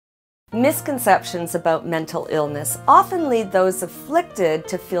Misconceptions about mental illness often lead those afflicted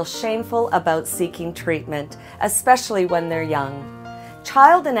to feel shameful about seeking treatment, especially when they're young.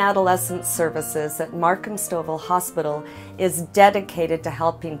 Child and Adolescent Services at Markham Stouffville Hospital is dedicated to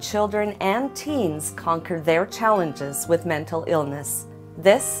helping children and teens conquer their challenges with mental illness.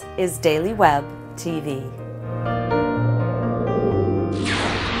 This is Daily Web TV.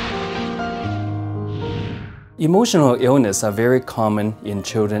 Emotional illness are very common in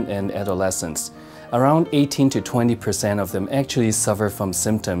children and adolescents. Around 18 to 20% of them actually suffer from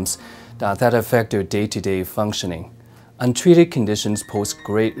symptoms that affect their day-to-day functioning. Untreated conditions pose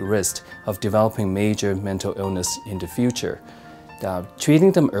great risk of developing major mental illness in the future.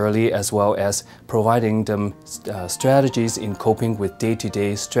 Treating them early as well as providing them strategies in coping with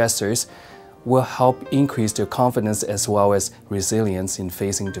day-to-day stressors will help increase their confidence as well as resilience in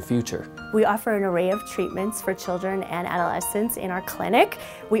facing the future. We offer an array of treatments for children and adolescents in our clinic.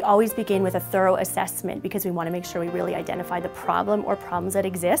 We always begin with a thorough assessment because we want to make sure we really identify the problem or problems that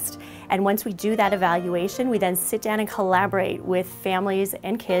exist. And once we do that evaluation, we then sit down and collaborate with families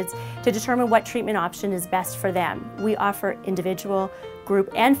and kids to determine what treatment option is best for them. We offer individual,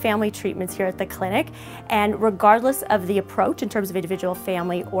 group, and family treatments here at the clinic, and regardless of the approach in terms of individual,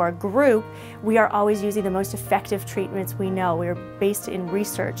 family, or group, we are always using the most effective treatments we know. We are based in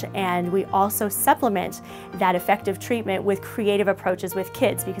research, and we also supplement that effective treatment with creative approaches with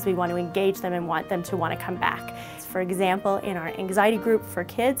kids because we want to engage them and want them to want to come back. For example, in our anxiety group for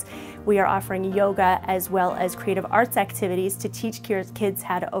kids, we are offering yoga as well as creative arts activities to teach kids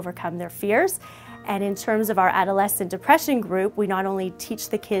how to overcome their fears. And in terms of our adolescent depression group, we not only teach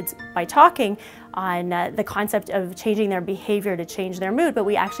the kids by talking on the concept of changing their behavior to change their mood, but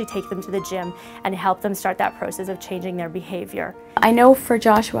we actually take them to the gym and help them start that process of changing their behavior. I know for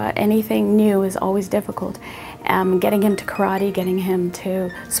Joshua, anything new is always difficult. Getting him to karate, getting him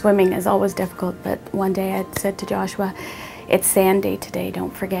to swimming is always difficult, but one day I said to Joshua, "It's sand day today,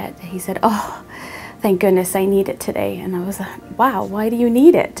 don't forget." He said, "Oh, thank goodness I need it today." And I was like, "Wow, why do you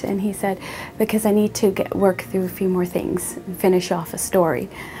need it?" And he said, "Because I need to work through a few more things and finish off a story."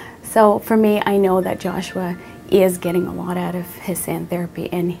 So for me, I know that Joshua is getting a lot out of his sand therapy,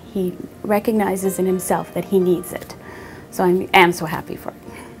 and he recognizes in himself that he needs it. So I am so happy for it.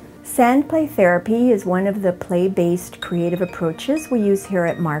 Sand play therapy is one of the play-based creative approaches we use here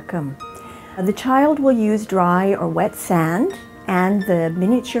at Markham. The child will use dry or wet sand and the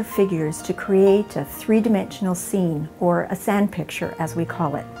miniature figures to create a three-dimensional scene, or a sand picture as we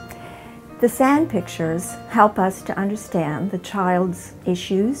call it. The sand pictures help us to understand the child's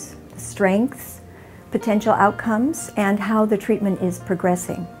issues, strengths, potential outcomes, and how the treatment is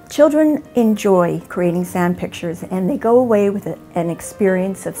progressing. Children enjoy creating sand pictures, and they go away with an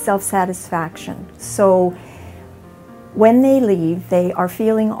experience of self-satisfaction. So when they leave, they are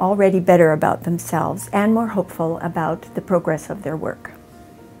feeling already better about themselves and more hopeful about the progress of their work.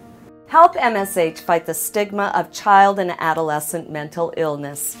 Help MSH fight the stigma of child and adolescent mental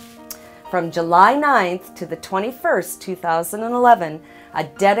illness. From July 9th to the 21st, 2011, a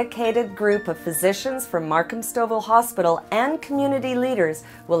dedicated group of physicians from Markham Stouffville Hospital and community leaders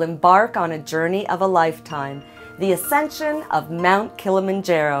will embark on a journey of a lifetime, the ascension of Mount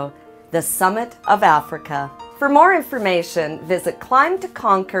Kilimanjaro, the summit of Africa. For more information, visit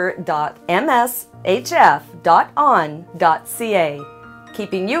climbtoconquer.mshf.on.ca.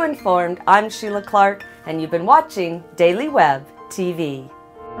 Keeping you informed, I'm Sheila Clark, and you've been watching Daily Web TV.